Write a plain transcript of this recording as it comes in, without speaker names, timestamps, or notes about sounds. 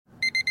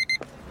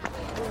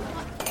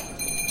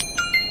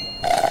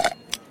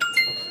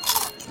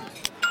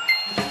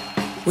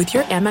With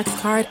your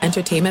Amex card,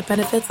 entertainment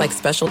benefits like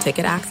special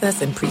ticket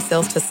access and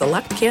pre-sales to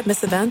select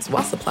can't-miss events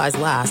while supplies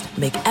last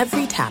make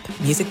every tap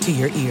music to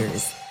your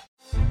ears.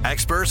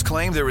 Experts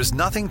claim there is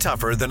nothing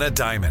tougher than a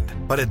diamond.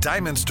 But at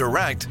Diamonds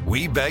Direct,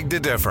 we beg to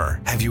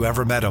differ. Have you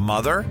ever met a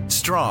mother?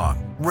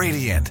 Strong,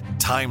 radiant,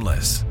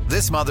 timeless.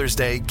 This Mother's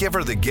Day, give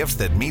her the gift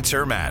that meets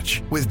her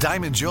match. With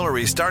diamond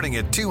jewelry starting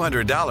at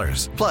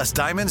 $200. Plus,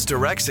 Diamonds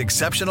Direct's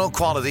exceptional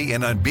quality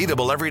and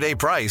unbeatable everyday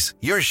price,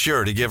 you're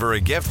sure to give her a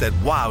gift that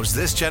wows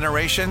this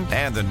generation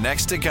and the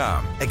next to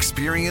come.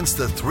 Experience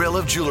the thrill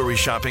of jewelry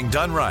shopping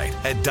done right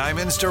at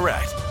Diamonds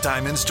Direct.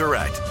 Diamonds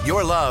Direct.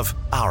 Your love,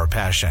 our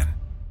passion.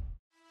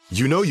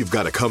 You know you've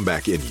got a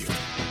comeback in you.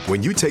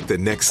 When you take the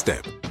next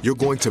step, you're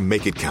going to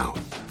make it count.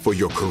 For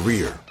your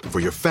career, for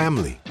your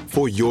family,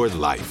 for your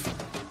life.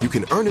 You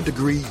can earn a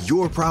degree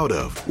you're proud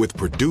of with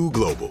Purdue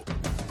Global.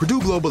 Purdue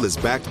Global is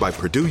backed by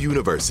Purdue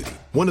University,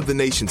 one of the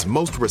nation's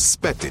most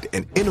respected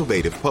and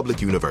innovative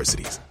public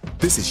universities.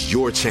 This is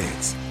your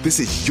chance. This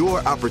is your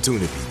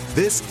opportunity.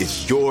 This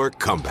is your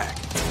comeback.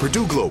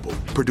 Purdue Global,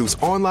 Purdue's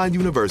online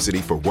university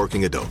for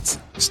working adults.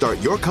 Start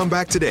your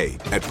comeback today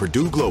at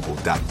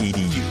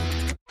purdueglobal.edu.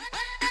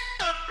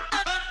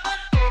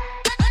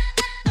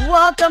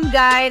 Welcome,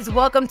 guys.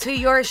 Welcome to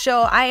your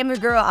show. I am your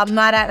girl,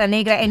 Amara La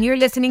Negra, and you're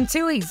listening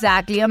to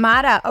Exactly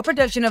Amara, a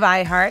production of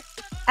iHeart.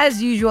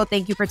 As usual,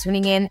 thank you for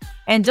tuning in.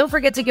 And don't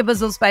forget to give us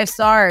those 5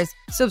 stars.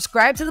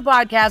 Subscribe to the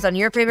podcast on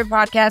your favorite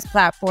podcast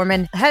platform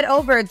and head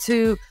over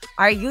to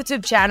our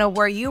YouTube channel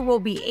where you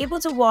will be able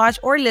to watch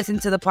or listen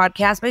to the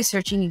podcast by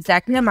searching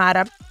Exactly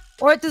Amara,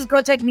 or just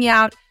go check me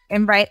out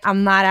and write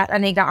Amara La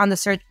Negra on the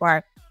search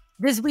bar.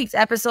 This week's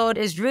episode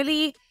is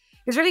really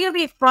going to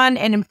be fun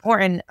and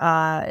important.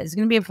 It's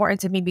going to be important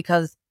to me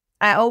because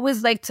I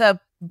always like to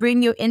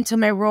bring you into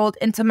my world,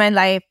 into my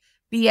life,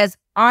 be as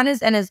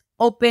honest and as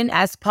open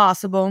as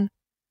possible.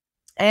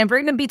 And we're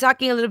going to be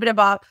talking a little bit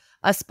about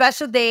a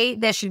special day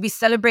that should be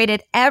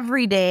celebrated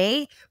every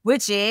day,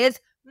 which is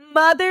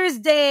Mother's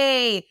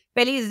Day.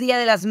 Feliz Dia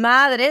de las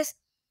Madres.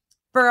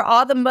 For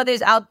all the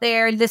mothers out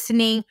there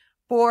listening,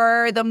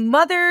 for the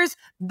mothers,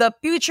 the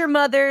future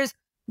mothers,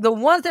 the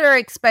ones that are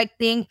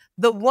expecting,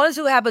 the ones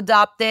who have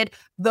adopted,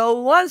 the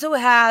ones who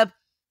have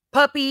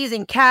puppies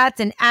and cats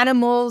and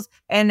animals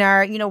and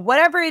are,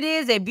 whatever it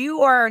is, if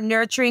you are a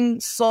nurturing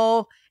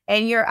soul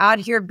and you're out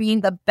here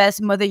being the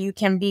best mother you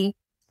can be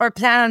or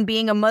plan on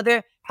being a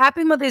mother,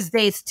 happy Mother's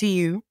Days to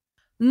you.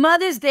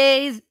 Mother's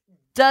Days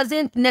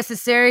doesn't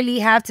necessarily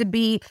have to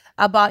be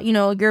about,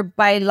 your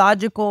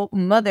biological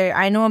mother.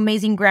 I know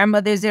amazing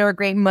grandmothers that are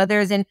great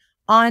mothers and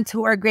aunts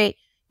who are great,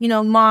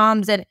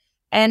 moms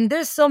and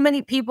there's so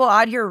many people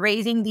out here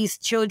raising these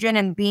children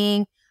and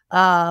being,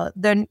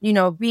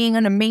 being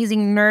an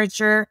amazing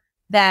nurturer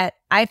that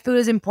I feel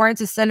is important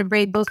to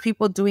celebrate those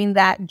people doing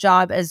that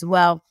job as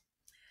well.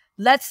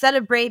 Let's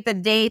celebrate the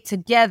day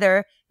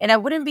together. And I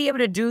wouldn't be able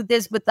to do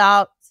this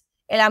without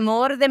el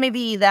amor de mi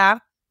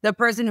vida, the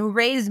person who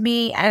raised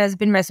me and has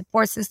been my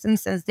support system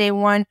since day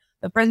one,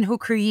 the person who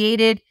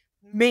created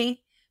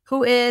me,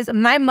 who is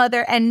my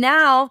mother, and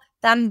now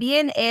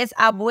también es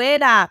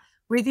abuela.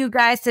 With you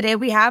guys today,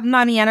 we have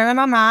Mami and la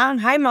mamá.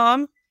 Hi,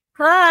 Mom.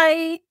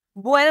 Hi.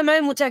 Bueno, Mami,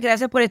 muchas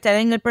gracias por estar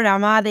en el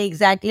programa de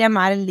Exactly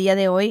Amara el día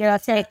de hoy.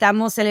 Gracias.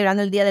 Estamos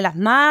celebrando el Día de las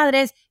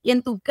Madres. Y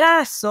en tu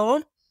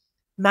caso,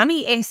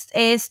 Mami,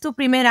 es tu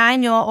primer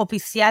año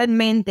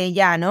oficialmente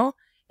ya, ¿no?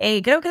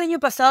 Creo que el año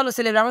pasado lo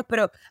celebramos,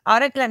 pero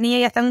ahora que las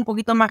niñas ya están un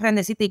poquito más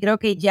grandecitas y creo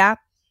que ya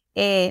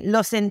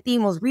lo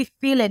sentimos. We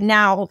feel it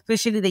now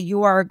officially that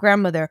you are a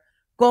grandmother.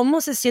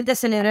 ¿Cómo se siente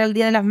celebrar el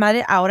Día de las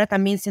Madres ahora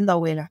también siendo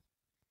abuela?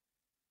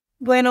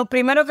 Bueno,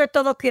 primero que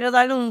todo quiero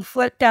darle un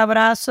fuerte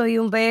abrazo y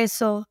un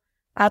beso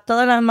a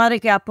todas las madres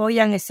que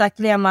apoyan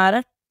Exactly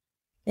Amara,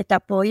 que te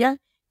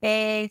apoyan.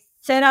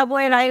 Ser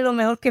abuela es lo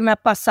mejor que me ha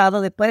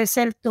pasado después de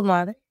ser tu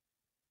madre.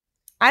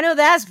 I know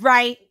that's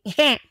right.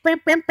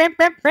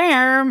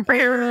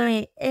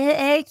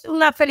 Es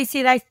una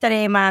felicidad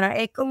extrema,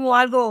 es como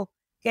algo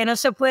que no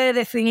se puede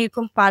definir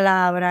con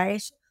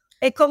palabras,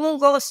 es como un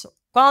gozo.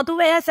 Cuando tú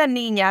ves a esa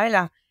niña,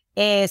 ¿verdad?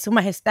 Su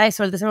majestad y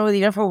su alteza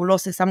divina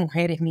fabulosa, esa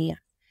mujer es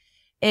mía.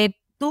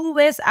 ¿Tú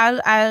ves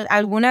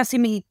alguna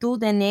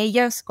similitud en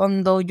ellas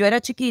cuando yo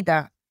era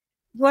chiquita?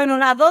 Bueno,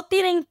 las dos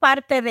tienen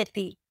parte de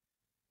ti.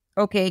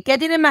 Okay, ¿qué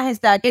tiene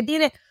majestad? ¿Qué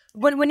tiene?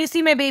 When you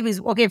see my babies,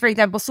 okay, for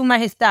example, su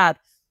majestad,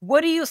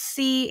 what do you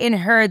see in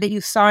her that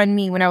you saw in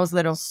me when I was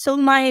little? Su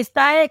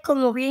majestad es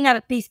como bien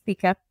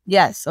artística.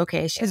 Yes,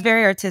 okay, she's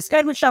very artistic.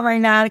 Le gusta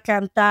bailar,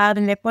 cantar,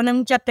 le pone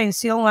mucha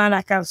atención a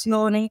las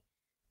canciones,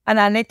 a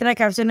la letra de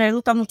canciones, le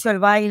gusta mucho el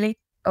baile.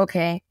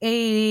 Okay,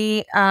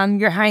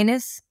 Your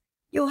Highness?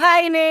 Your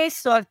Highness,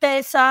 Su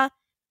Alteza,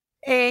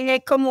 es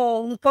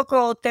como un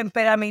poco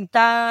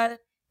temperamental,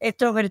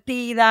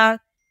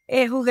 extrovertida,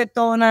 es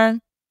juguetona.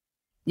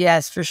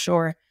 Yes, for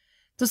sure.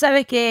 Tú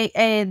sabes que,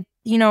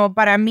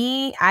 para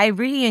mí, I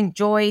really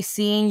enjoy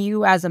seeing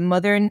you as a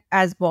mother,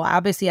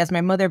 obviously as my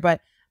mother, but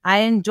I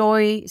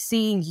enjoy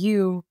seeing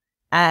you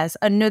as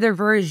another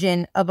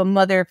version of a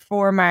mother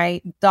for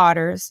my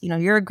daughters.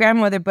 You're a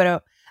grandmother,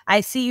 but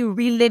I see you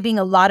reliving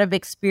a lot of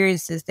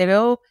experiences. Te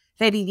veo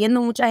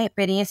reviviendo muchas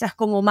experiencias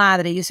como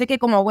madre. Yo sé que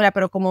como abuela,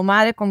 pero como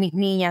madre con mis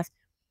niñas.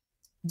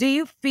 Do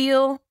you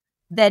feel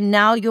that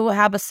now you will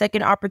have a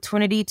second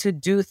opportunity to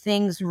do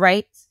things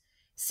right?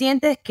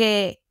 ¿Sientes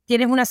que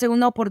tienes una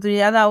segunda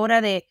oportunidad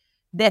ahora de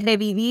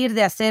revivir,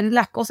 de hacer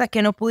las cosas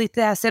que no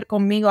pudiste hacer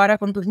conmigo ahora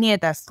con tus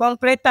nietas?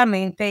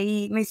 Completamente.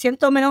 Y me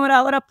siento mejor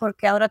ahora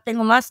porque ahora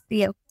tengo más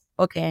tiempo.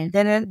 Okay.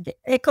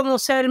 Es como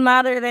ser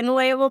madre de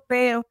nuevo,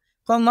 pero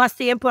con más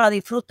tiempo la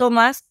disfruto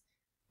más.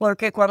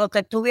 Porque cuando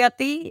te tuve a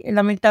ti,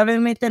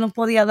 lamentablemente no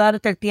podía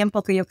darte el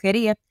tiempo que yo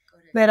quería.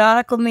 Pero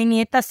ahora con mi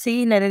nieta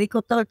sí, le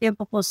dedico todo el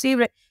tiempo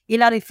posible y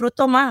la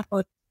disfruto más,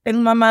 porque tengo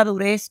una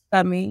madurez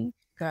también.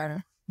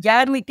 Claro.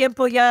 Ya en mi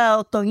tiempo ya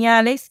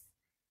otoñales,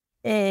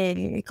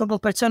 como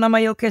persona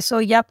mayor que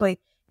soy ya, pues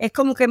es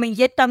como que me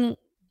inyectan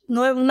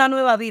una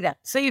nueva vida.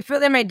 So you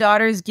feel that my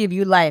daughters give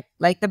you life,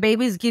 like the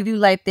babies give you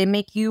life, they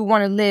make you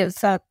want to live.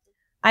 So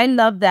I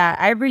love that.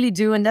 I really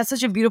do. And that's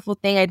such a beautiful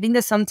thing. I think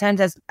that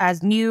sometimes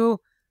as new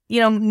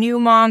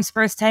moms,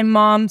 first-time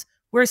moms,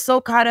 we're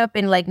so caught up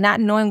in like not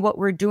knowing what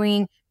we're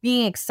doing,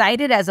 being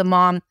excited as a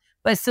mom,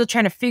 but still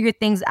trying to figure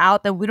things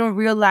out that we don't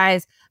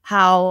realize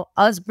how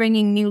us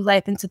bringing new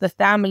life into the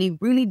family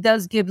really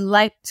does give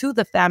life to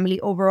the family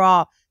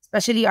overall,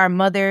 especially our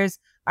mothers,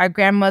 our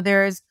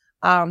grandmothers,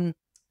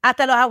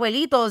 hasta los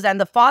abuelitos and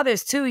the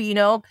fathers too,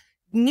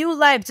 new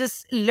life,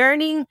 just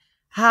learning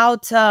how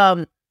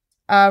to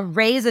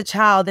raise a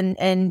child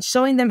and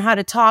showing them how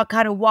to talk,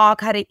 how to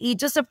walk, how to eat,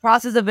 just the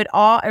process of it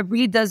all. It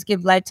really does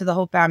give life to the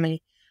whole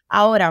family.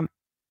 Ahora,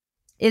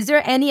 is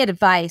there any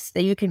advice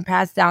that you can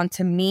pass down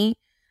to me?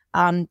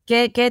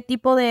 ¿Qué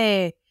tipo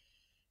de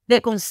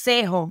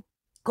consejo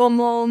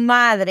como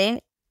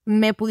madre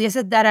me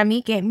pudieses dar a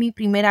mí, que es mi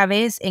primera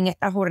vez en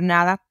esta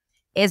jornada?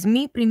 Es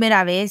mi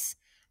primera vez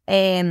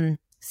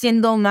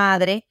siendo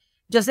madre.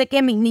 Yo sé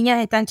que mis niñas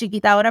están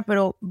chiquitas ahora,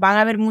 pero van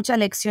a haber muchas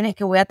lecciones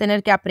que voy a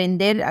tener que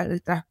aprender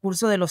al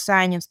transcurso de los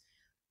años.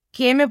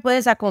 ¿Qué me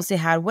puedes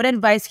aconsejar? What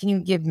advice can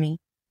you give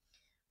me?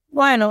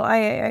 Bueno,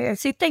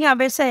 existen a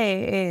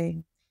veces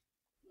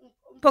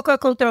un poco de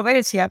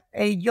controversia.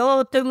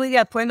 Yo estoy muy de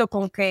acuerdo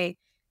con que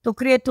tú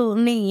críes tus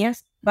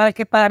niñas,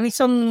 que para mí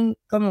son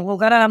como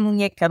jugar a la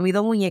muñeca, mis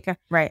dos muñecas.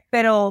 Right.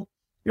 Pero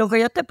lo que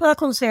yo te puedo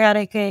aconsejar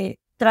es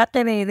que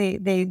trate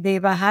de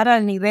bajar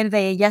al nivel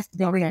de ellas,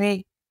 de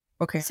bebé.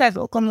 Okay. O sea,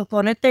 como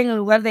ponerte en el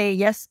lugar de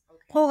ellas,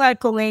 jugar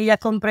con ellas,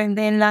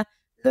 comprenderlas.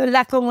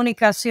 La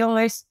comunicación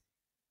es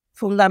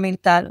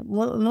fundamental.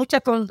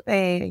 Muchas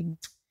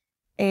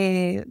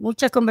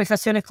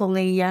conversaciones con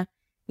ellas,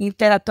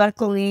 interactuar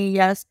con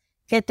ellas.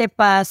 ¿Qué te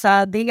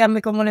pasa?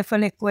 Dígame cómo le fue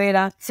en la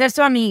escuela. Ser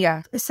su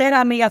amiga. Ser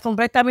amiga,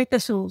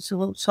 completamente su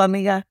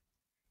amiga.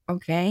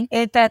 Okay.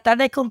 Tratar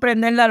de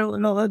comprender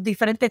los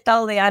diferentes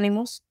estados de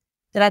ánimos.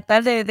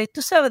 Tratar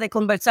tú sabes, de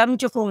conversar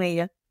mucho con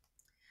ella.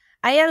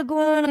 ¿Hay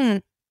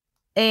algún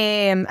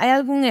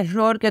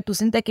error que tú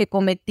sientes que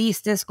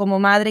cometiste como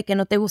madre que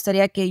no te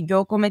gustaría que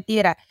yo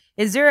cometiera?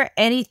 Is there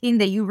anything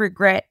that you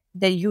regret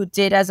that you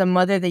did as a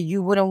mother that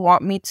you wouldn't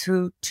want me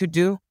to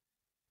do?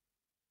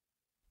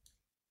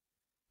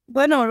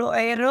 Bueno, los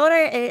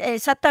errores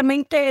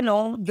exactamente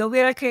no. Yo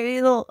hubiera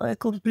querido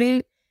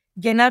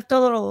llenar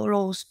todos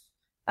los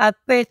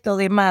aspectos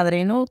de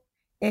madre, ¿no?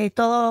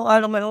 Todo, a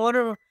lo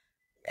mejor,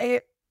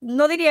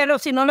 no diría no,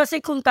 sino las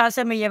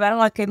circunstancias me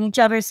llevaron a que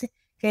muchas veces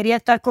quería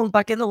estar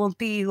compartiendo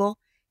contigo,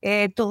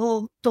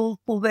 tu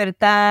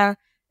pubertad,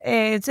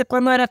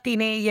 cuando era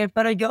teenager,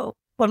 pero yo,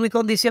 por mi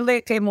condición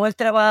de que mujer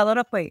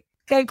trabajadora, pues,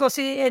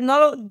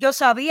 yo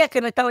sabía que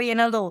no estaba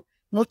llenando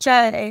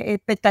muchas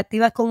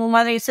expectativas como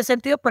madre en ese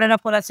sentido, pero era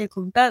por las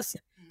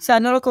circunstancias. O sea,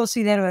 no lo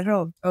considero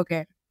error.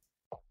 Okay.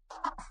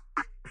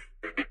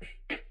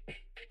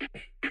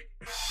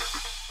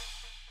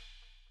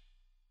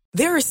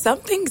 There are some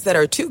things that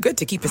are too good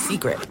to keep a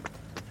secret.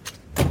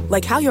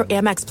 Like how your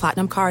Amex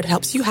Platinum card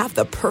helps you have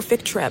the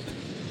perfect trip.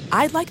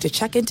 I'd like to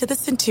check into the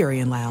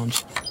Centurion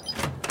Lounge.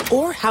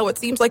 Or how it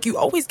seems like you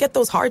always get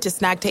those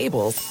hard-to-snag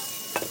tables.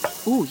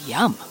 Ooh,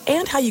 yum.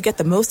 And how you get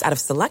the most out of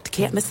select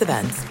can't-miss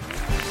events.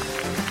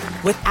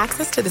 With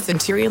access to the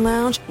Centurion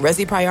Lounge,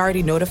 Resi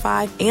Priority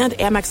Notify, and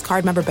Amex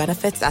card member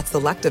benefits at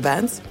select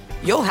events,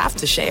 you'll have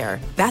to share.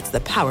 That's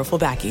the powerful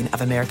backing of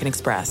American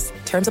Express.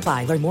 Terms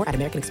apply. Learn more at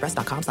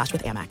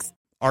americanexpress.com/withAmex.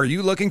 Are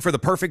you looking for the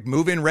perfect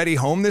move-in ready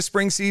home this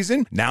spring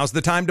season? Now's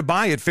the time to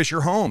buy at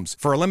Fisher Homes.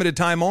 For a limited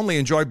time only,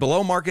 enjoy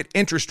below-market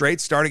interest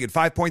rates starting at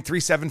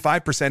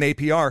 5.375%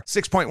 APR,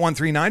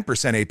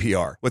 6.139%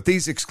 APR. With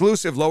these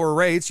exclusive lower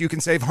rates, you can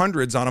save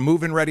hundreds on a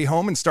move-in ready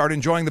home and start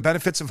enjoying the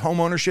benefits of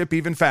homeownership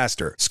even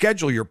faster.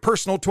 Schedule your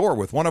personal tour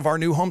with one of our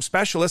new home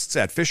specialists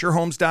at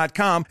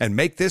FisherHomes.com and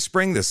make this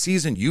spring the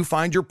season you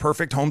find your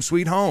perfect home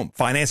sweet home.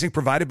 Financing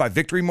provided by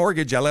Victory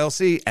Mortgage,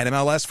 LLC,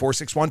 NMLS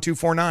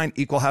 461249,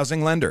 Equal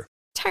Housing Lender.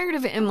 Tired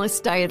of endless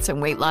diets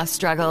and weight loss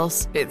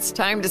struggles? It's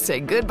time to say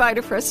goodbye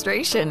to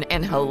frustration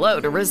and hello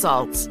to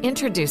results.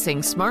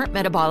 Introducing Smart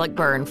Metabolic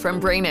Burn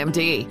from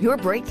BrainMD, your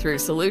breakthrough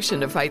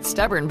solution to fight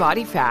stubborn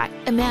body fat.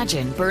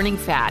 Imagine burning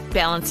fat,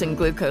 balancing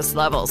glucose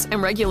levels,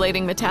 and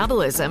regulating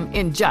metabolism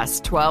in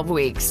just 12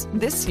 weeks.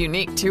 This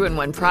unique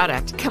 2-in-1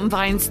 product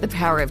combines the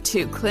power of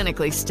 2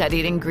 clinically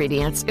studied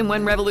ingredients in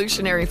one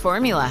revolutionary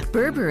formula.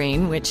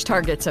 Berberine, which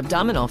targets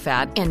abdominal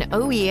fat, and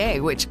OEA,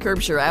 which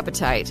curbs your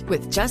appetite.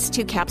 With just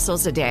 2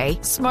 capsules a day,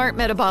 Smart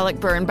Metabolic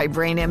Burn by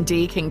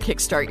BrainMD can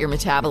kickstart your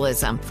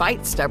metabolism,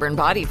 fight stubborn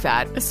body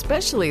fat,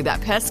 especially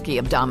that pesky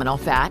abdominal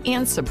fat,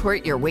 and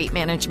support your weight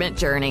management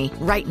journey.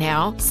 Right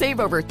now, save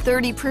over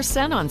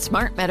 30% on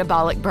Smart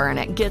Metabolic Burn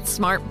at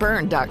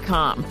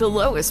GetSmartBurn.com. The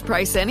lowest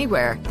price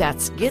anywhere.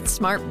 That's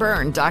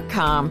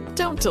GetSmartBurn.com.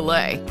 Don't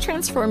delay.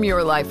 Transform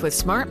your life with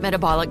Smart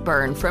Metabolic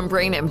Burn from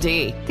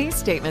BrainMD. These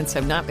statements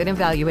have not been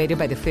evaluated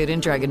by the Food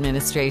and Drug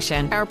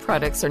Administration. Our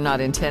products are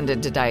not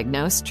intended to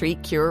diagnose,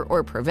 treat, cure,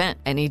 or prevent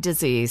any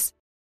disease.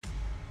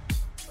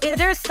 Is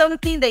there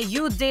something that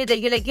you did that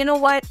you're like, you know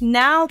what,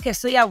 now que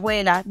soy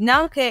abuela,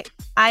 now que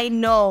I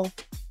know,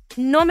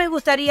 no me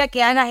gustaría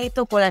que hagas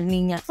esto con las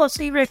niñas? Es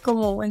posible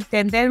como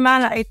entender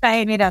más a esta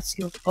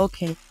generación.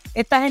 Ok,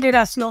 esta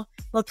generación,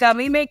 porque a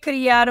mí me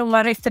criaron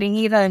más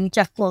restringida de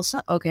muchas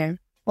cosas. Ok.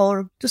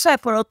 Tú sabes,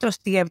 por otros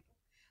tiempos.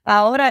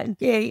 Ahora,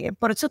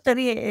 por eso te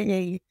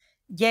dije,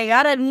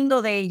 llegar al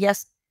mundo de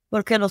ellas,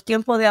 porque los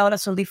tiempos de ahora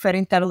son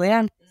diferentes a los de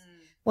antes.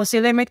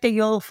 Posiblemente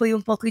yo fui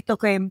un poquito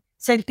que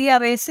sentía a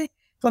veces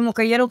como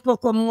que yo era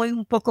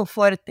un poco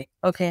fuerte.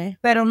 Okay.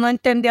 Pero no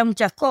entendía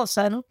muchas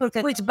cosas, ¿no?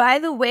 Porque, which,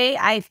 by the way,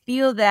 I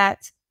feel that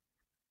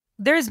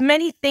there's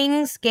many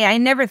things que I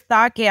never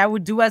thought que I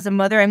would do as a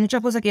mother. Hay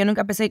muchas cosas que yo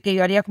nunca pensé que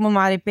yo haría como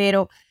madre,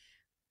 pero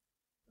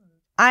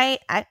I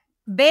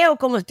veo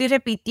como estoy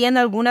repitiendo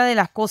algunas de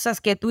las cosas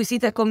que tú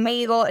hiciste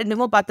conmigo, el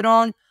mismo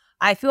patrón.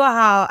 I feel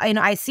how,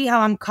 I see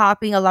how I'm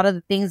copying a lot of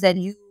the things that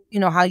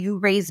how you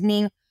raised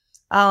me.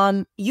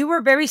 You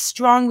were very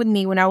strong with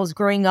me when I was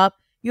growing up.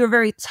 You were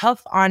very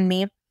tough on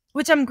me,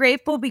 which I'm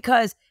grateful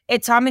because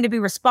it taught me to be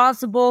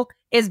responsible.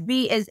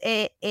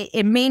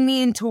 It made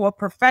me into a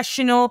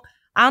professional.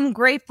 I'm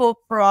grateful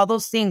for all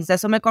those things.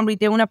 Eso me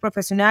convirtió en una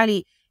profesional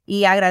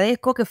y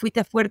agradezco que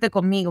fuiste fuerte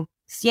conmigo.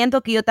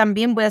 Siento que yo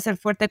también voy a ser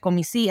fuerte con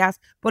mis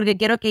hijas porque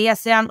quiero que ellas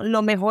sean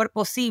lo mejor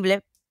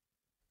posible.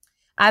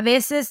 A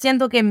veces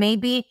siento que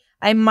maybe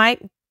I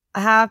might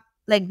have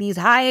like these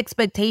high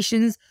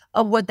expectations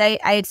of what I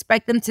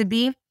expect them to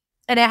be.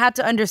 And I had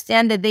to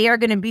understand that they are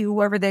going to be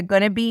whoever they're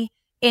going to be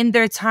in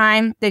their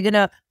time. They're going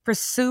to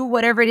pursue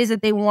whatever it is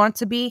that they want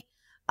to be.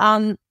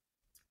 How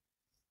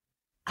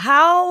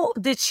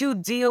did you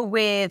deal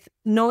with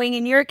knowing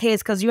in your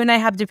case, because you and I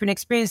have different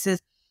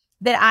experiences,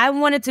 that I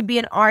wanted to be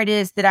an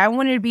artist, that I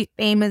wanted to be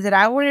famous, that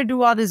I wanted to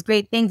do all these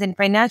great things, and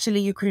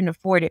financially you couldn't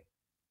afford it?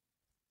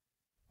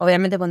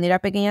 Obviamente, cuando era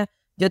pequeña,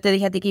 yo te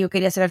dije a ti que yo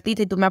quería ser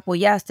artista y tú me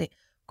apoyaste.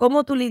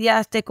 ¿Cómo tú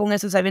lidiaste con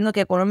eso sabiendo que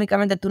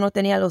económicamente tú no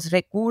tenías los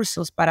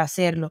recursos para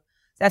hacerlo?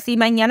 O sea, si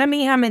mañana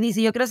mi hija me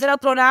dice, yo quiero ser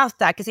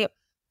astronauta,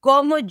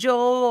 ¿cómo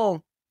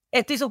yo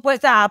estoy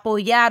supuesta a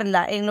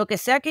apoyarla en lo que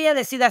sea que ella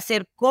decida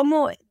hacer?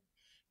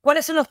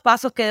 ¿Cuáles son los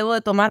pasos que debo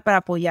de tomar para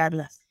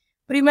apoyarlas?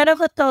 Primero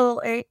que todo,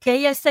 que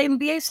ella esté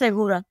bien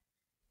segura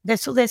de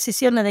sus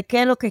decisiones, de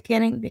qué es lo que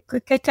quieren, de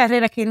qué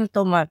carrera quieren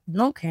tomar,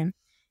 ¿no? Okay.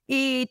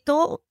 Y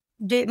tú,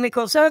 mi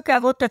consejo es que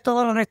agotes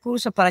todos los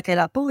recursos para que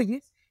la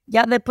apoyes.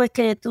 Ya después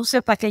que tú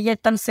sepas que ella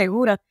está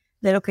segura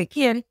de lo que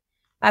quiere,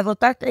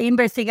 agotar e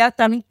investigar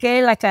también qué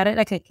es la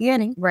carrera que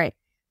quieren. Right.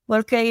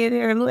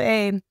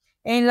 Porque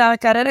en la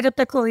carrera que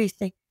te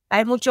cogiste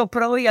hay muchos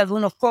pros y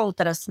algunos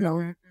contras,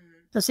 ¿no?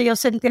 Entonces yo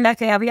sentía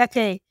que había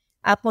que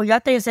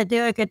apoyarte en el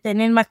sentido de que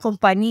tener más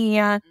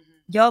compañía.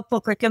 Yo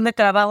por cuestión de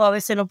trabajo a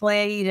veces no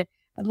puedo ir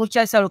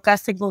muchas veces a los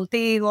castings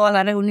contigo, a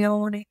las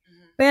reuniones.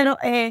 Pero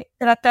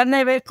tratar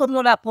de ver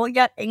cómo la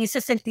apoya en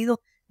ese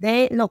sentido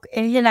de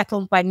ella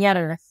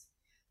acompañarlas.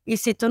 Y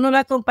si tú no la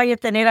acompañas,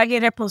 tener a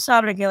alguien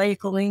responsable que vaya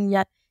con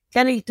ella,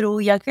 que la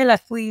instruya, que la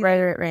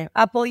cuide, right.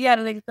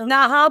 Apoyarle.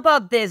 Now, how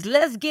about this?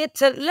 Let's get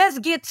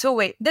to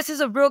it. This is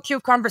a real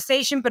cute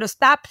conversation, but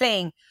stop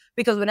playing.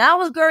 Because when I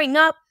was growing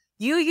up,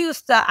 you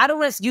used to, I don't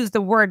want to use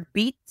the word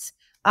beat.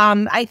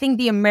 I think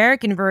the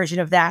American version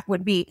of that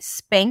would be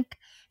spank.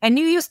 And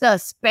you used to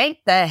spank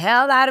the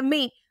hell out of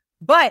me.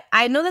 But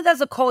I know that that's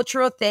a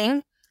cultural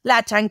thing.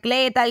 La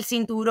chancleta, el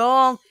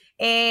cinturón,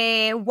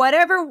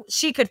 whatever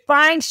she could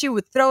find, she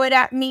would throw it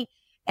at me.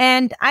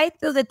 And I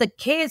feel that the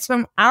kids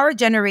from our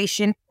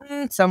generation,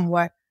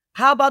 somewhat,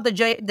 how about the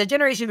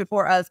generation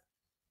before us,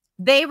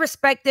 they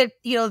respected,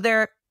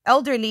 their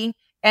elderly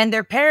and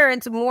their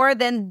parents more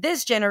than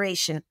this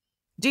generation.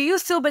 Do you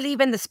still believe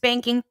in the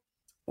spanking?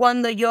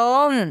 Cuando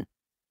yo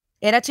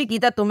era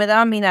chiquita, tú me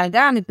dabas mi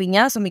nalga, mi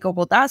piñazo, mi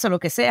cocotazo, lo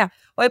que sea.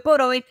 Hoy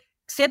por hoy,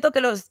 siento que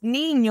los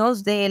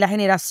niños de la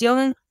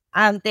generación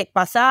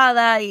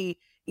antepasada y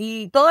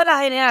todas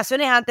las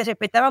generaciones antes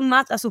respetaban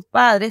más a sus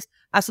padres,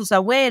 a sus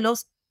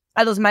abuelos,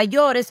 a los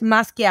mayores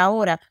más que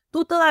ahora.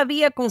 ¿Tú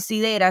todavía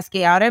consideras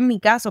que ahora en mi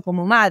caso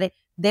como madre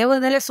debo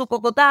darle su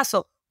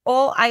cocotazo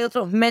o hay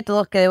otros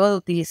métodos que debo de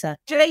utilizar?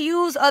 Should I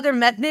use other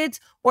methods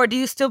or do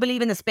you still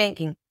believe in the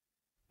spanking?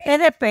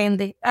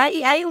 Depende.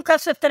 Hay un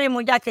caso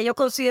extremo ya que yo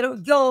considero,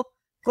 yo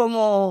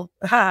como,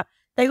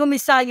 tengo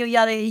mis años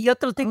ya y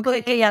otro tipo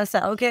de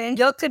crianza, ¿ok?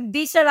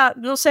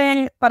 No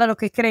sé para los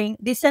que creen,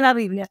 dice la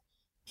Biblia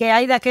que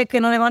hay de aquel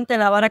que no levante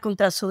la vara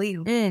contra su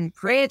hijo.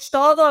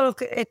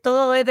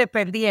 Todo es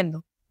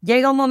dependiendo.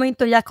 Llega un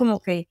momento ya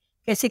como que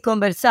si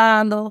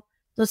conversando,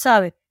 tú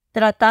sabes,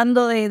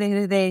 tratando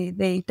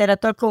de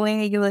interactuar con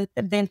ellos,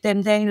 de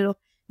entenderlo,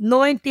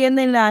 no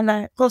entienden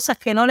las cosas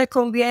que no les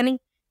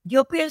convienen.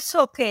 Yo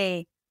pienso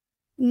que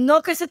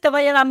no que se te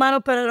vaya la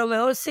mano, pero a lo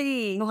mejor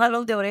sí un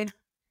jalón de oreja.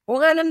 Un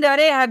jalón de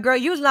oreja, girl,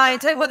 you lying.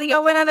 Tell you what,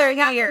 you went under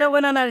here. No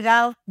went under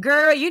gal.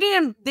 Girl, you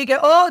didn't,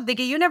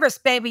 you never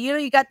spanked, but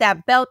you got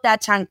that belt,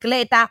 that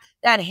chancleta,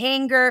 that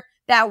hanger,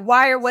 that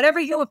wire, whatever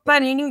you were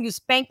planning, you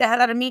spanked the hell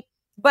out of me.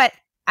 But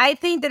I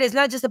think that it's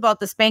not just about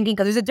the spanking,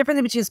 because there's a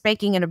difference between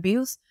spanking and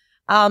abuse.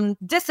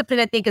 Discipline,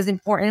 I think, is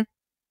important.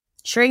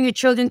 Training your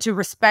children to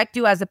respect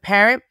you as a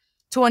parent,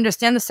 to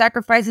understand the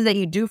sacrifices that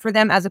you do for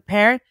them as a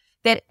parent,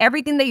 that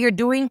everything that you're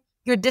doing,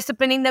 you're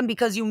disciplining them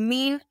because you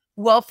mean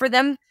well for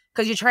them,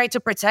 because you're trying to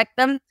protect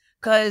them,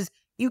 because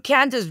you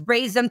can't just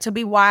raise them to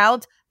be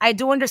wild. I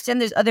do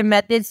understand there's other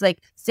methods like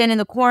stand in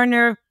the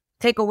corner,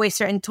 take away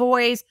certain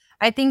toys.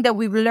 I think that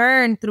we've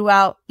learned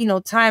throughout,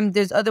 time,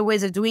 there's other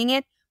ways of doing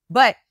it.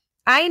 But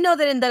I know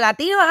that in the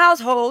Latino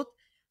household,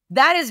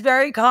 that is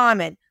very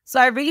common. So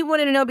I really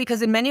wanted to know,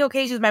 because in many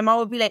occasions, my mom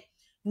would be like,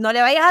 no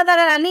le vayas a dar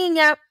a la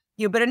niña.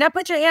 You better not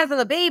put your hands on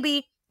the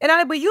baby. And I'm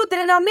like, but you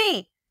did it on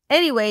me.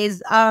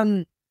 Anyways,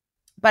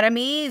 para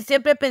mí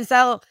siempre he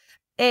pensado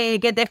que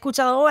te he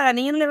escuchado, a la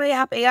niña no le vayas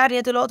a pegar y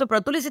esto y lo otro,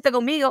 pero tú lo hiciste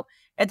conmigo.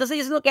 Entonces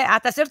yo siento que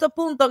hasta cierto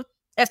punto,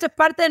 esto es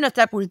parte de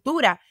nuestra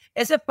cultura.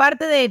 Eso es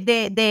parte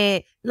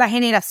de las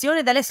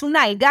generaciones, darles un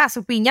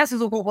nalgazo, piñazo,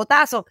 su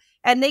cocotazo.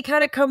 And they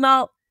kind of come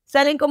out,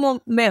 salen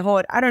como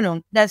mejor. I don't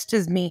know. That's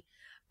just me.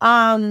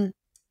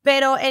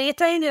 Pero en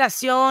esta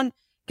generación,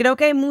 creo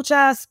que hay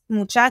muchas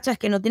muchachas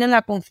que no tienen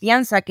la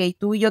confianza que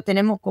tú y yo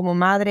tenemos como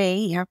madre e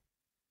hija,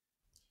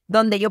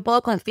 donde yo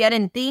puedo confiar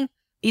en ti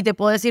y te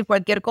puedo decir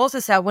cualquier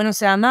cosa, sea bueno,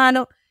 sea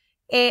malo.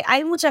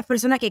 Hay muchas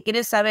personas que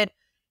quieren saber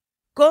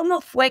cómo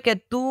fue que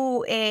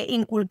tú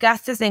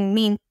inculcaste en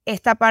mí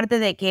esta parte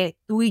de que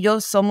tú y yo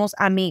somos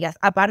amigas,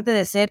 aparte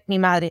de ser mi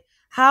madre.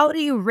 How do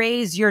you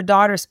raise your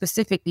daughter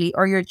specifically,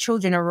 or your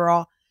children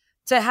overall,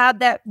 to have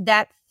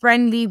that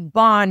friendly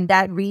bond,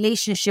 that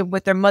relationship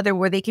with their mother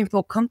where they can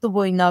feel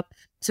comfortable enough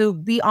to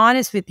be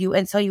honest with you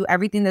and tell you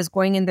everything that's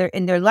going in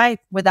their life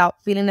without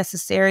feeling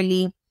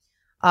necessarily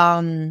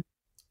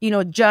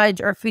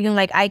judged, or feeling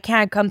like I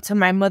can't come to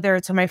my mother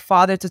or to my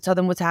father to tell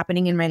them what's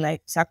happening in my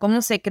life? O sea,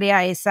 ¿cómo se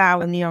crea esa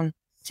unión?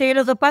 Sí,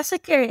 lo que pasa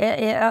es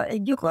que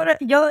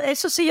yo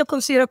eso sí yo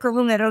considero que es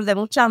un error de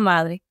muchas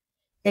madres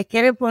que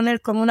quieren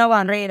poner como una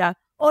barrera.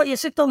 Oye,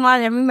 soy tu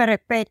madre, a mí me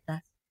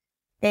respetas.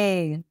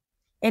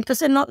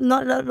 Entonces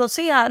las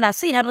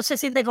hijas no se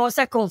sienten con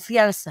esa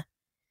confianza.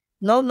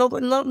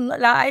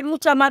 Hay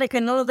muchas madres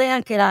que no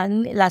dejan que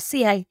las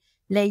hijas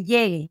le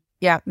lleguen.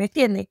 Yeah. ¿Me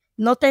entiendes?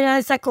 No tengan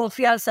esa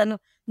confianza,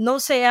 no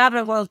se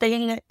abran cuando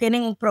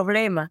tienen un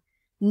problema.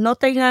 No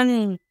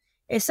tengan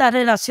esa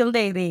relación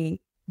de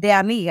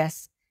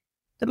amigas.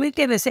 ¿Tú me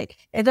entiendes?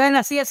 Entonces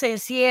las hijas se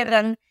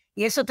encierran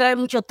y eso trae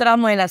mucho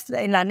trauma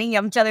en la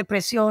niña, muchas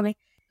depresiones.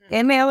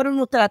 Es mejor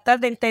uno tratar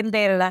de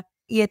entenderla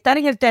y estar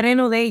en el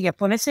terreno de ella,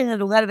 ponerse en el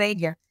lugar de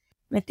ella.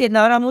 ¿Me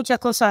entiendes? Ahora muchas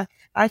cosas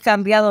han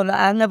cambiado,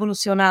 han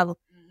evolucionado.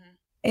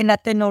 En la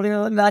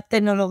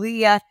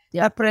tecnología,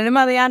 el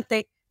problema de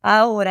antes,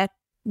 ahora,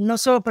 no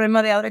solo el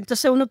problema de ahora.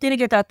 Entonces uno tiene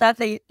que tratar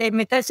de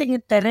meterse en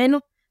el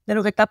terreno de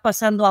lo que está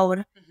pasando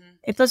ahora.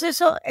 Entonces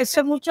eso es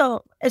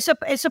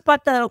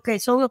parte de lo que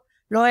son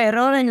los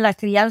errores en la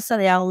crianza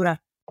de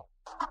ahora.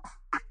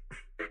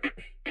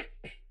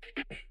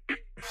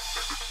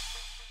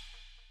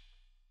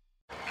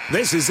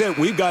 This is it.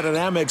 We've got an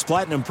Amex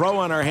Platinum Pro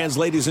on our hands,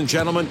 ladies and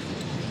gentlemen.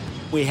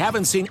 We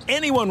haven't seen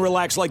anyone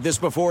relax like this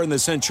before in the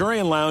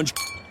Centurion Lounge.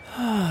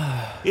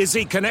 Is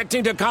he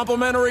connecting to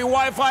complimentary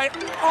Wi-Fi?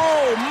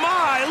 Oh,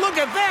 my! Look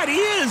at that! He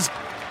is!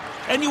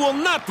 And you will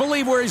not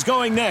believe where he's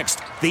going next.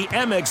 The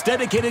Amex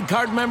dedicated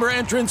card member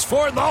entrance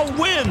for the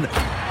win!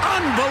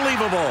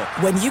 Unbelievable!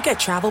 When you get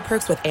travel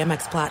perks with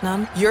Amex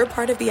Platinum, you're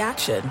part of the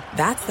action.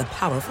 That's the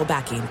powerful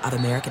backing of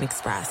American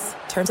Express.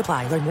 Terms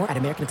apply. Learn more at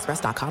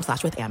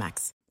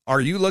americanexpress.com/withAmex. Are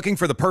you looking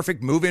for the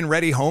perfect move-in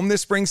ready home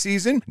this spring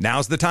season?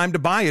 Now's the time to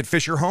buy at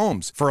Fisher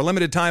Homes. For a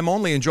limited time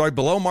only, enjoy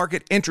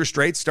below-market interest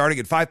rates starting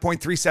at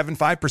 5.375%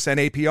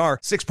 APR,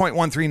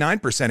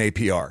 6.139%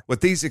 APR. With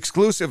these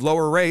exclusive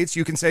lower rates,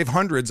 you can save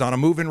hundreds on a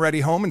move-in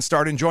ready home and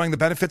start enjoying the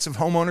benefits of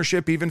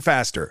homeownership even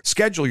faster.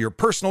 Schedule your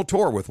personal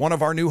tour with one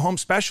of our new home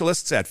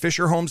specialists at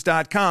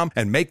FisherHomes.com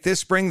and make this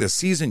spring the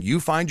season you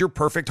find your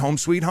perfect home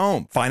sweet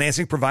home.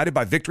 Financing provided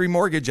by Victory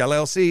Mortgage,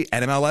 LLC,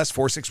 NMLS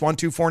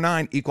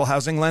 461249, Equal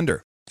Housing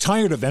Lender.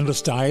 Tired of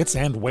endless diets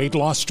and weight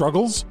loss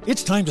struggles?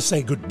 It's time to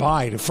say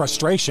goodbye to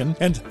frustration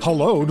and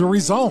hello to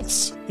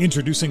results.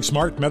 Introducing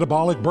Smart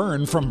Metabolic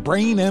Burn from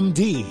Brain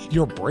MD,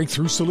 your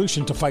breakthrough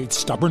solution to fight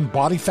stubborn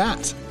body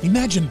fat.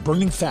 Imagine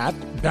burning fat,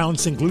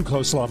 balancing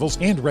glucose levels,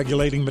 and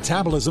regulating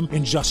metabolism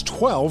in just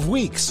 12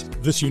 weeks.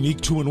 This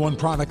unique 2-in-1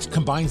 product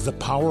combines the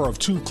power of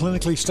 2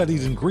 clinically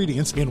studied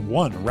ingredients in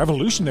one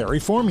revolutionary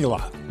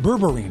formula.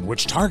 Berberine,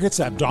 which targets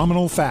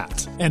abdominal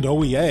fat, and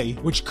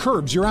OEA, which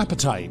curbs your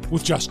appetite.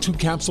 With just 2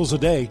 capsules a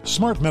day,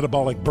 Smart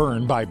Metabolic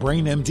Burn by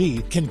Brain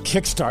MD can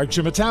kickstart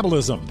your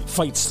metabolism,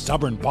 fight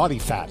stubborn body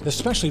fat,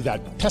 especially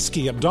that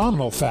pesky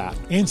abdominal fat,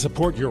 and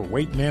support your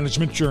weight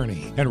management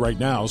journey. And right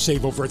now,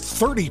 save over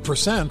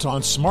 30%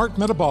 on Smart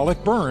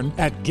Metabolic Burn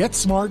at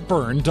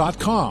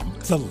GetSmartBurn.com.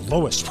 The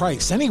lowest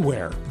price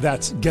anywhere.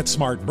 That's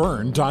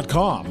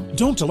GetSmartBurn.com.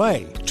 Don't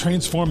delay.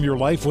 Transform your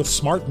life with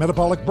Smart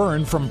Metabolic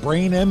Burn from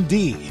Brain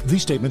MD.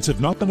 These statements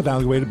have not been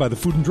evaluated by the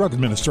Food and Drug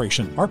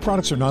Administration. Our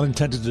products are not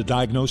intended to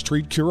diagnose,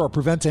 treat, cure, or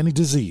prevent any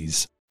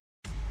disease.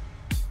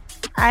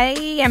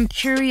 I am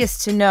curious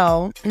to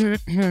know,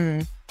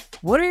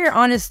 what are your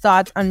honest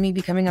thoughts on me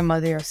becoming a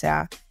mother? O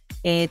sea,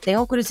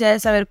 tengo curiosidad de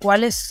saber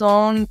cuáles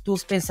son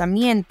tus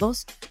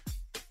pensamientos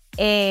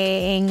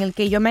en el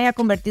que yo me haya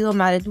convertido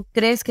madre. ¿Tú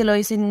crees que lo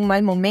hice en un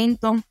mal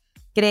momento?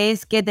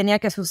 ¿Crees que tenía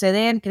que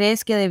suceder?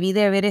 ¿Crees que debí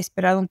de haber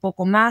esperado un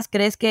poco más?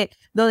 ¿Crees que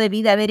lo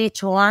debí de haber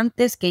hecho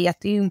antes, que ya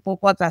estoy un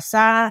poco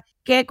atrasada?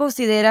 ¿Qué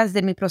consideras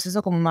de mi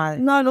proceso como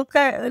madre? No,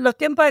 nunca, los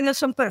tiempos no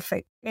son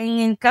perfectos. En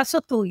el caso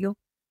tuyo,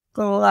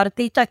 como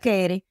artista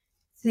que eres,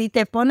 si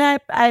te pones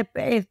a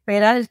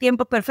esperar el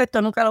tiempo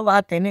perfecto, nunca lo vas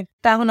a tener.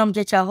 Estás una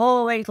muchacha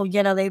joven,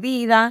 llena de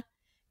vida,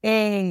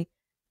 tiene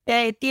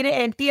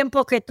el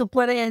tiempo que tú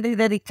puedes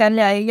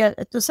dedicarle a ella.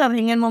 Tú sabes,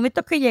 en el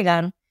momento que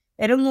llegaron,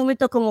 era un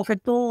momento como que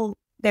tú,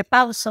 de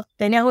pausa,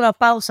 tenías una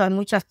pausa en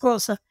muchas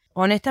cosas.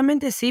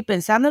 Honestamente sí,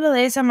 pensándolo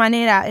de esa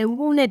manera,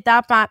 hubo una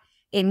etapa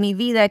en mi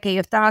vida que yo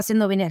estaba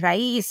haciendo bienes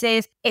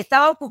raíces,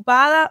 estaba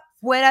ocupada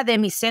fuera de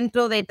mi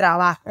centro de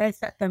trabajo.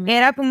 Exactamente.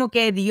 Era como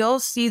que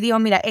Dios sí dijo,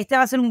 mira, este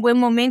va a ser un buen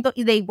momento.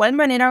 Y de igual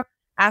manera,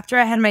 after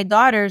I had my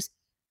daughters,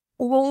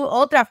 hubo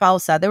otra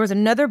pausa. There was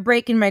another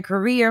break in my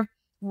career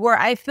where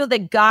I feel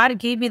that God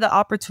gave me the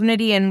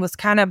opportunity and was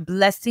kind of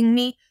blessing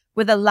me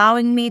with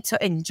allowing me to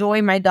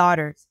enjoy my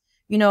daughters.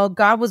 You know,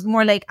 God was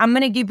more like, I'm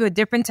going to give you a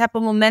different type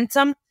of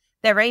momentum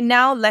that right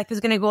now life is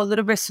going to go a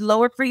little bit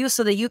slower for you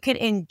so that you can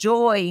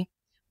enjoy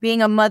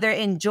being a mother,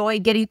 enjoy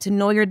getting to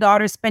know your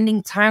daughters,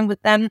 spending time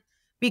with them,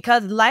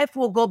 because life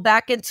will go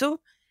back into,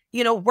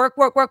 you know, work.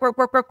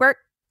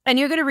 And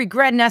you're going to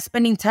regret not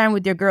spending time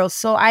with your girls.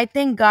 So I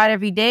thank God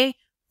every day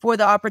for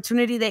the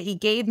opportunity that he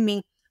gave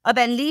me of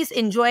at least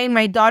enjoying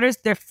my daughters.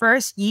 Their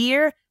first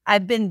year,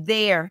 I've been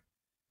there.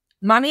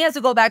 Mommy has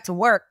to go back to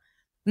work.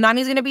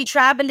 Mommy's going to be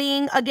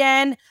traveling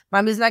again.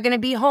 Mommy's not going to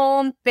be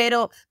home.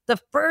 Pero the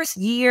first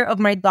year of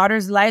my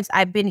daughter's lives,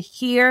 I've been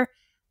here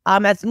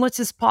as much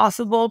as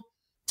possible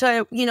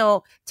to, you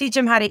know, teach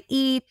them how to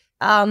eat,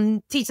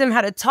 teach them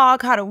how to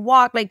talk, how to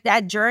walk. Like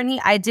that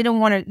journey, I didn't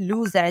want to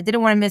lose that. I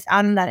didn't want to miss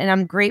out on that. And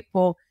I'm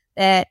grateful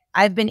that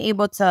I've been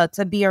able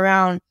to be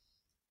around.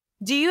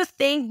 Do you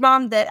think,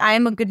 Mom, that I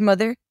am a good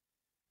mother?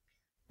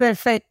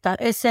 Perfecta,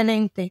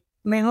 excelente.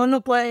 Mejor no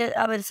puede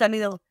haber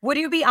salido. Would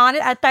you be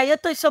honest? Hasta yo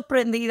estoy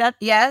sorprendida.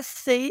 Yes.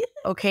 Sí.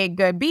 Okay,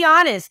 good. Be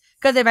honest.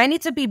 Because if I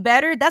need to be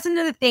better, that's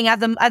another thing.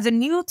 As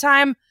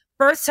a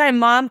first time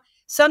mom,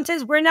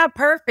 sometimes we're not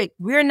perfect.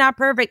 We're not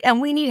perfect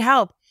and we need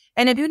help.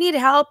 And if you need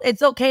help,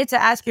 it's okay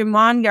to ask your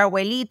mom, your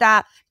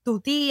abuelita, tu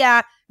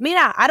tía.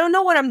 Mira, I don't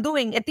know what I'm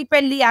doing. Estoy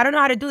perdida. I don't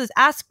know how to do this.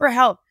 Ask for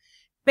help.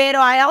 Pero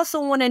I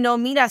also want to know,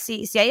 mira,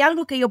 si hay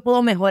algo que yo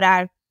puedo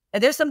mejorar, if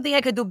there's something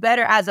I could do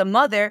better as a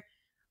mother,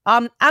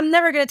 I'm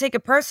never going to take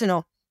it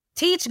personal.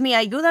 Teach me,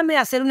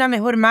 ayúdame a ser una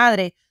mejor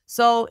madre.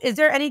 So is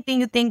there anything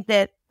you think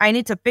that I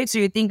need to fix or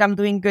you think I'm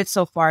doing good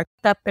so far?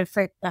 Está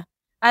perfecta.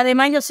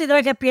 Además, yo sí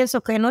lo que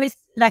pienso que no es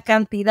la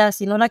cantidad,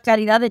 sino la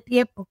calidad de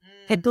tiempo.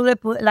 Que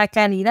la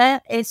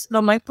calidad es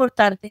lo más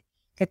importante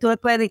que tú le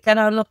puedes dedicar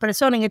a las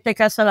personas, en este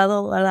caso a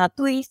la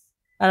twist,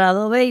 a las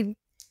dos baby.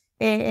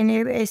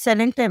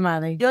 Excelente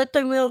madre. Yo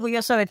estoy muy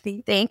orgullosa de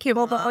ti. Thank you.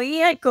 Como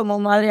hija y como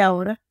madre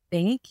ahora.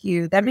 Thank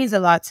you. That means a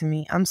lot to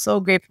me. I'm so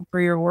grateful for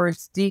your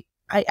words.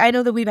 I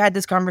know that we've had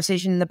this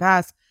conversation in the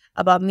past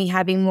about me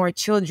having more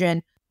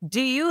children. Do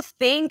you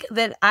think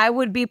that I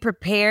would be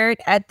prepared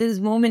at this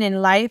moment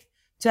in life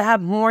to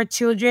have more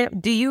children?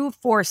 Do you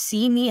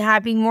foresee me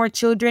having more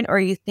children, or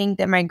you think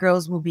that my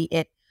girls will be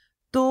it?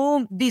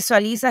 ¿Tú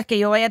visualizas que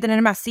yo vaya a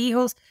tener más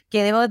hijos,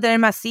 que debo de tener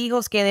más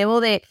hijos, que debo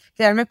de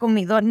quedarme con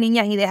mis 2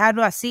 niñas y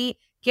dejarlo así?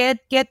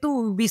 ¿Qué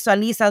tú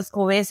visualizas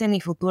o ves en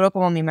mi futuro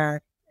como mi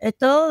madre?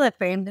 Todo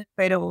depende,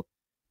 pero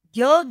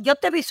yo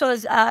te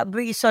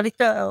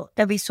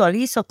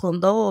visualizo con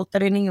 2 o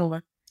 3 niños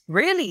más.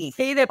 Really?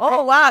 Sí,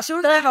 oh, wow. She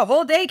was like a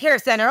whole daycare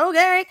center.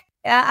 Okay.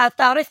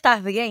 Hasta ahora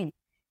estás bien.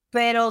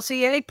 Pero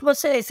si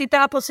existe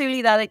la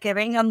posibilidad de que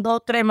vengan 2 o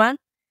 3 más,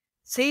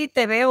 Sí,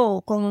 te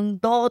veo con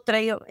 2 o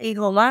 3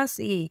 hijos más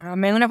y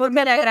Amén. Una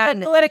familia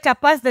grande. tú eres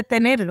capaz de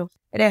tenerlo.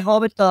 Eres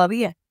joven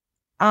todavía.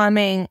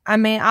 Amén.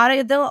 Amén. Ahora,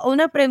 yo tengo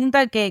una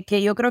pregunta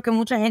que yo creo que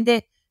mucha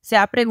gente se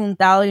ha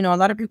preguntado. You know, a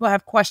lot of people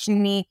have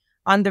questioned me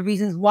on the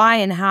reasons why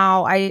and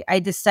how I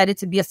decided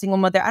to be a single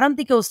mother. I don't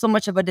think it was so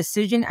much of a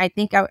decision. I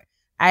think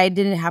I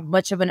didn't have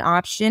much of an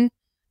option,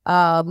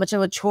 much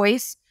of a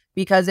choice,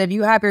 because if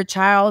you have your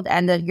child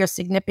and your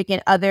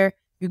significant other,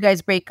 you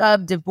guys break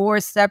up,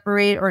 divorce,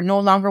 separate, or no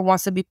longer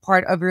wants to be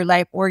part of your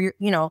life, or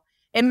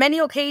in many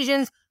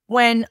occasions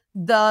when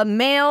the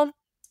male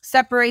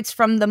separates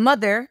from the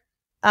mother,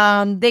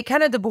 they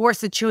kind of divorce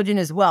the children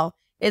as well.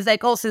 It's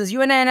like, oh, since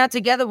you and I are not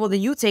together, well,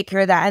 then you take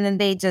care of that, and then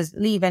they just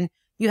leave, and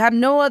you have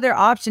no other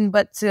option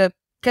but to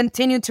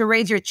continue to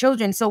raise your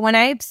children. So when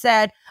I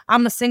said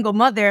I'm a single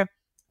mother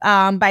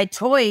by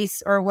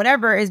choice or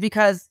whatever, is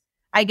because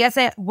I guess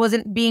I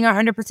wasn't being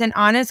 100%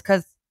 honest,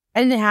 because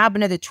I didn't have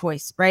another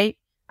choice, right?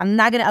 I'm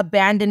not going to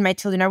abandon my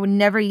children. I would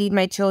never leave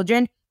my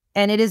children.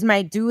 And it is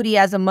my duty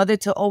as a mother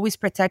to always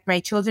protect my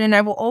children. And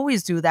I will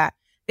always do that.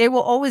 They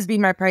will always be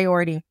my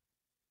priority.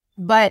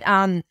 But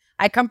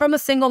I come from a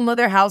single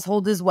mother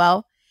household as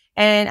well.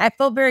 And I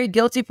felt very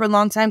guilty for a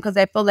long time because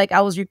I felt like I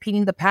was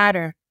repeating the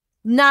pattern.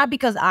 Not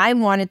because I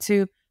wanted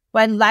to,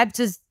 but life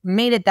just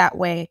made it that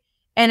way.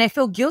 And I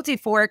feel guilty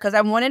for it because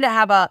I wanted to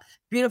have a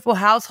beautiful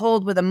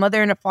household with a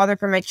mother and a father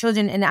for my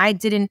children. And I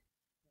didn't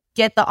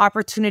get the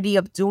opportunity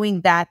of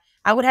doing that.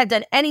 I would have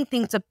done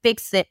anything to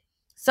fix it.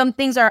 Some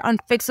things are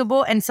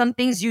unfixable and some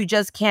things you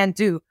just can't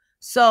do.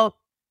 So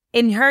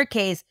in her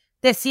case,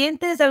 ¿te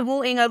sientes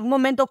en algún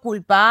momento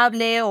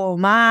culpable o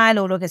mal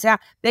o lo que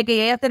sea de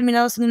que hayas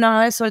terminado siendo una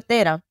madre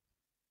soltera?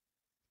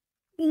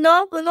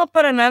 No, no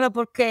para nada,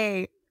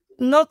 porque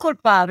no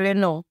culpable,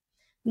 no.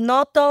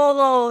 No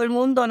todo el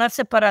mundo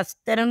nace para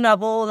tener una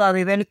boda,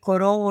 beber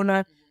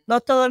corona.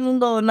 No todo el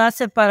mundo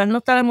nace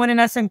no todas las mujeres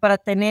nacen para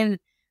tener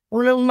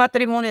un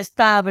matrimonio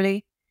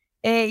estable.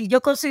 Yo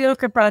considero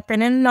que para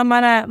tener una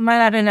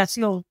mala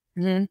relación,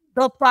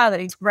 dos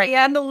padres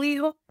criando un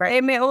hijo,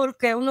 es mejor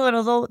que uno de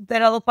las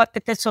dos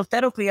partes esté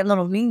soltero criando a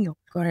los niños.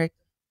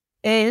 Correcto.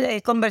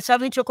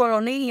 Conversar mucho con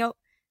los niños,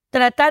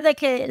 tratar de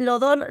que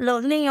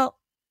los niños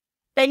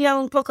tengan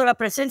un poco la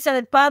presencia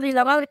del padre y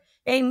la madre,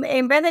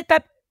 en vez de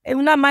estar en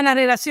una mala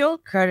relación.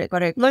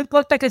 Correcto. No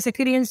importa que se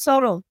críen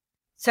solos,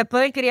 se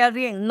pueden criar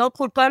bien, no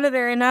culpables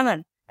de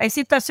nada. Hay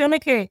situaciones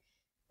que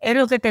es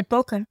lo que te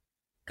toca.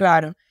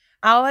 Claro.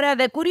 Ahora,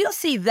 de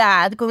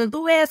curiosidad, cuando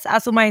tú ves a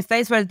su majestad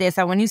y su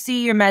alteza, when you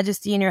see your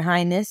majesty and your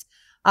highness,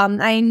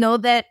 I know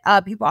that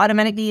people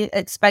automatically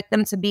expect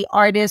them to be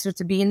artists or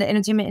to be in the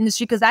entertainment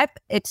industry because I've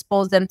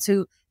exposed them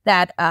to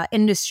that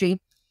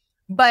industry.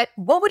 But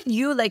what would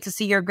you like to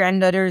see your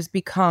granddaughters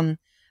become?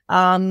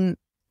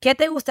 ¿Qué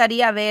te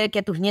gustaría ver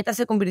que tus nietas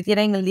se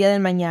convirtieran en el día de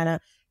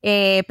mañana?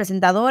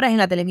 Presentadoras en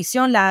la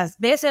televisión, ¿las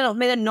ves en los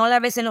medios? ¿No las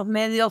ves en los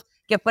medios?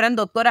 Que fueran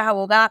doctoras,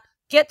 abogadas.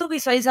 ¿Qué tú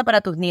visualizas para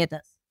tus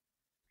nietas?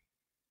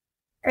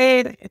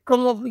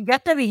 Como ya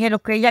te dije, lo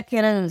que ellas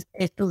quieran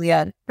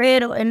estudiar,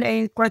 pero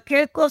en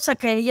cualquier cosa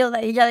que ellas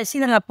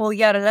decidan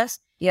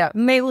apoyarlas,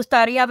 me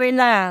gustaría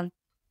verlas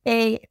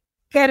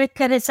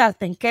que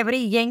resalten, que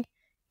brillen,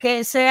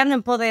 que sean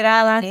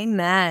empoderadas.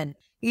 Amen.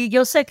 Y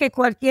yo sé que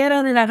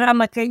cualquiera de las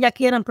ramas que ellas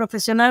quieran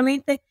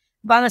profesionalmente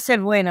van a ser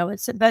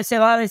buenas, se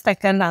va a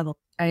destacar nada.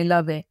 I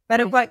love it.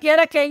 Pero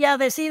cualquiera que ellas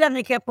decidan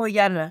hay que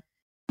apoyarla.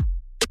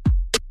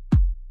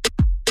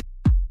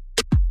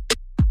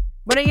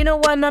 But you know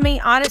what, Mami?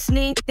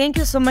 Honestly, thank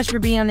you so much for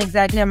being on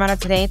Exactly Amara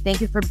today.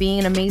 Thank you for being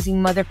an amazing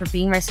mother, for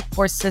being my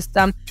support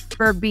system,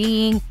 for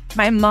being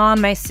my mom,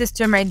 my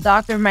sister, my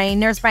doctor, my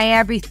nurse, my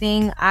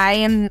everything. I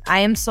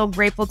am so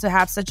grateful to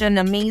have such an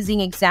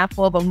amazing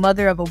example of a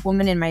mother, of a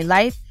woman in my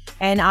life.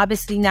 And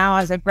obviously now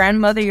as a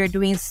grandmother, you're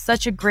doing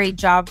such a great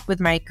job with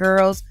my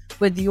girls,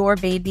 with your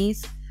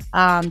babies,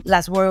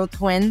 Las Royal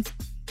Twins.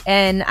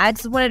 And I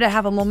just wanted to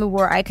have a moment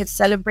where I could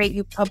celebrate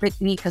you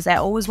publicly because I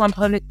always want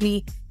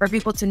publicly for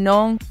people to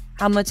know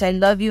how much I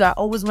love you. I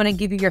always want to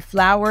give you your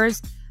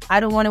flowers. I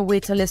don't want to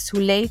wait till it's too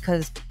late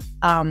because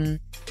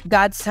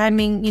God's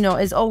timing,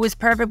 is always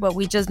perfect, but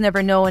we just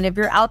never know. And if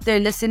you're out there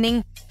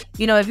listening,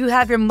 if you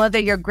have your mother,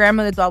 your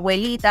grandmother, tu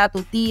abuelita,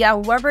 tu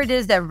tía, whoever it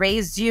is that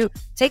raised you,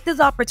 take this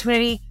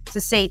opportunity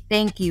to say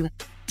thank you,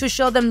 to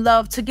show them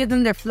love, to give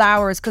them their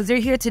flowers because they're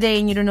here today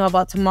and you don't know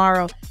about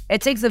tomorrow. It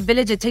takes a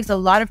village. It takes a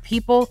lot of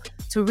people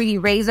to really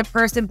raise a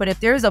person. But if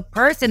there's a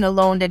person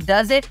alone that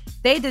does it,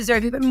 they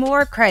deserve even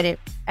more credit.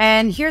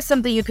 And here's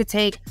something you could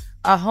take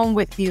home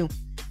with you.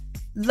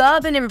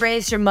 Love and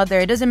embrace your mother.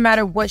 It doesn't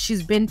matter what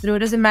she's been through. It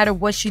doesn't matter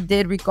what she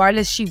did.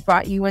 Regardless, she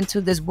brought you into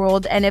this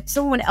world. And if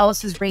someone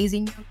else is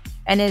raising you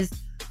and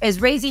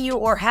is raising you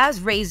or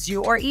has raised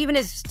you or even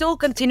is still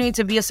continuing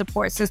to be a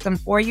support system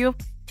for you,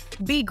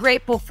 be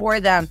grateful for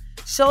them.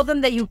 Show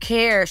them that you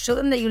care. Show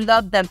them that you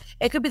love them.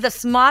 It could be the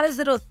smallest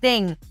little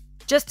thing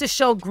just to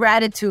show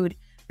gratitude.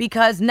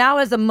 Because now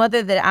as a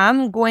mother that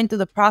I'm going through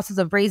the process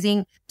of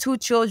raising 2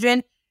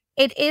 children,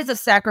 it is a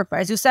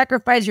sacrifice. You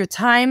sacrifice your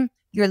time,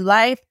 your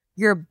life,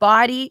 your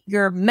body,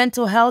 your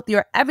mental health,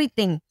 your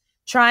everything,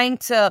 trying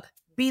to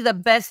be the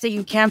best that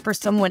you can for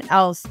someone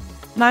else.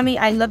 Mami,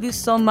 I love you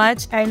so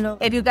much. I know.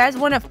 If you guys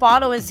want to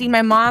follow and see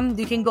my mom,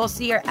 you can go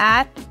see her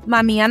at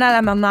Mamiana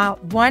La Mama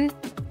 1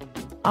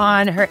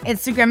 on her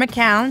Instagram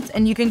account,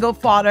 and you can go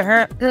follow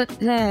her.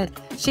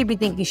 She be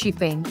thinking she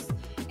famous.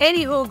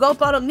 Anywho, go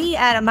follow me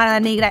at Amara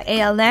Negra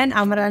ALN,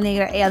 Amara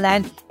Negra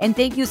ALN. And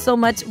thank you so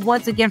much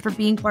once again for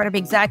being part of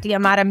Exactly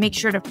Amara. Make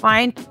sure to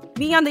find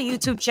me on the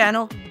YouTube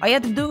channel. All you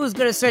have to do is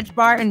go to search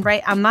bar and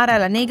write Amara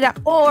La Negra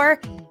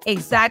or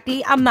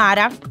Exactly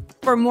Amara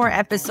for more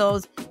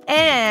episodes.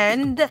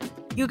 And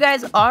you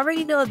guys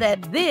already know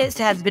that this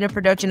has been a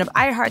production of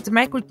iHeart's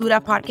My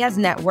Cultura Podcast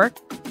Network.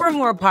 For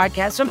more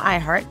podcasts from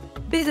iHeart,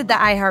 visit the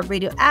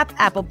iHeartRadio app,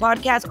 Apple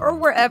Podcasts, or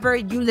wherever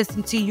you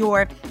listen to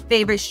your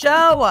favorite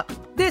show.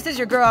 This is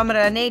your girl,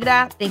 Amara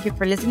Negra. Thank you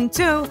for listening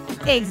to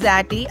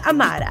Exactly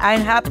Amara.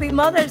 And happy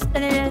Mother's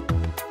Day.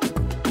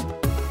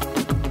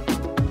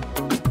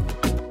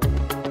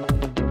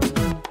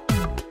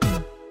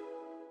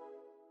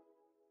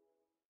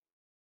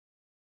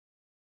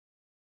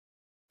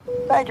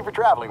 Thank you for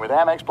traveling with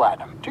Amex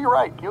Platinum. To your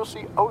right, you'll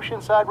see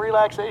oceanside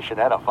relaxation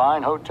at a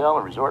fine hotel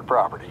and resort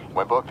property.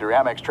 When booked through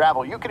Amex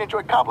Travel, you can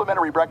enjoy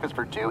complimentary breakfast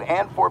for 2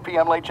 and 4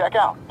 p.m. late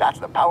checkout. That's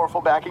the powerful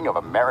backing of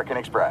American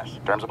Express.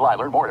 Terms apply.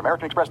 Learn more at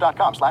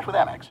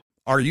americanexpress.com/withAmex.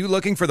 Are you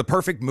looking for the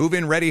perfect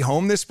move-in ready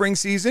home this spring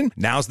season?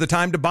 Now's the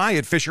time to buy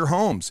at Fisher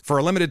Homes. For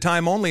a limited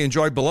time only,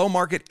 enjoy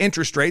below-market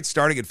interest rates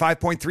starting at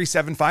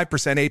 5.375%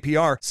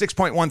 APR,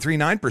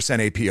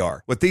 6.139%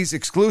 APR. With these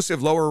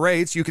exclusive lower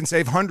rates, you can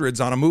save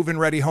hundreds on a move-in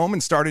ready home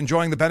and start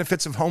enjoying the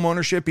benefits of home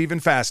ownership even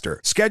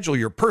faster. Schedule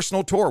your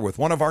personal tour with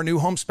one of our new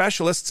home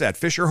specialists at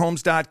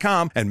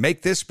FisherHomes.com and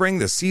make this spring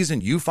the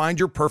season you find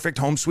your perfect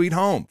home sweet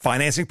home.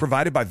 Financing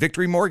provided by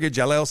Victory Mortgage,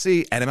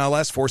 LLC,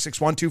 NMLS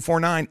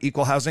 461249,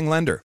 Equal Housing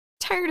Lender.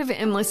 Tired of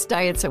endless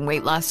diets and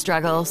weight loss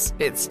struggles?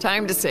 It's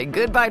time to say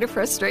goodbye to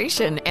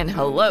frustration and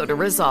hello to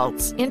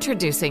results.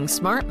 Introducing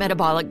Smart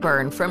Metabolic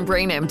Burn from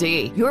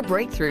BrainMD, your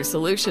breakthrough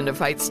solution to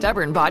fight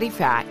stubborn body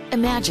fat.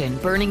 Imagine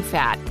burning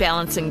fat,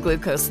 balancing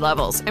glucose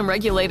levels, and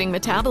regulating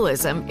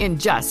metabolism in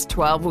just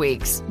 12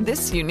 weeks.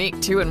 This unique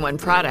 2-in-1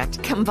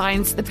 product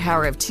combines the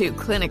power of 2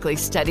 clinically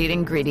studied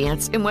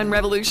ingredients in one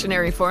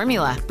revolutionary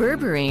formula.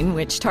 Berberine,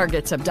 which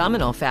targets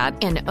abdominal fat,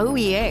 and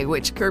OEA,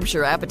 which curbs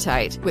your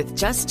appetite. With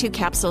just 2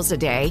 capsules a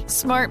day,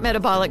 Smart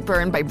Metabolic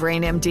Burn by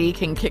BrainMD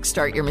can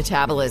kickstart your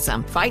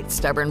metabolism, fight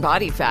stubborn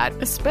body fat,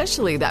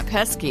 especially that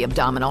pesky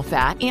abdominal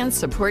fat, and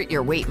support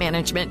your weight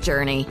management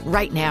journey.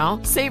 Right now,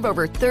 save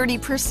over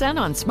 30%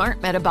 on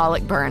Smart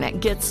Metabolic Burn at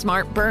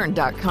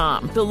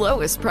GetSmartBurn.com. The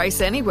lowest price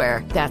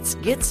anywhere. That's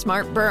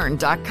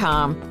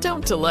GetSmartBurn.com.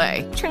 Don't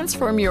delay.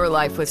 Transform your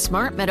life with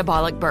Smart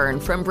Metabolic Burn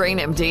from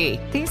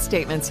BrainMD. These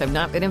statements have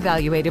not been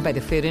evaluated by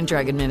the Food and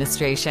Drug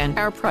Administration.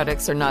 Our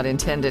products are not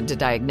intended to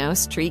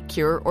diagnose, treat,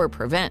 cure, or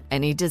prevent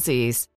any disease.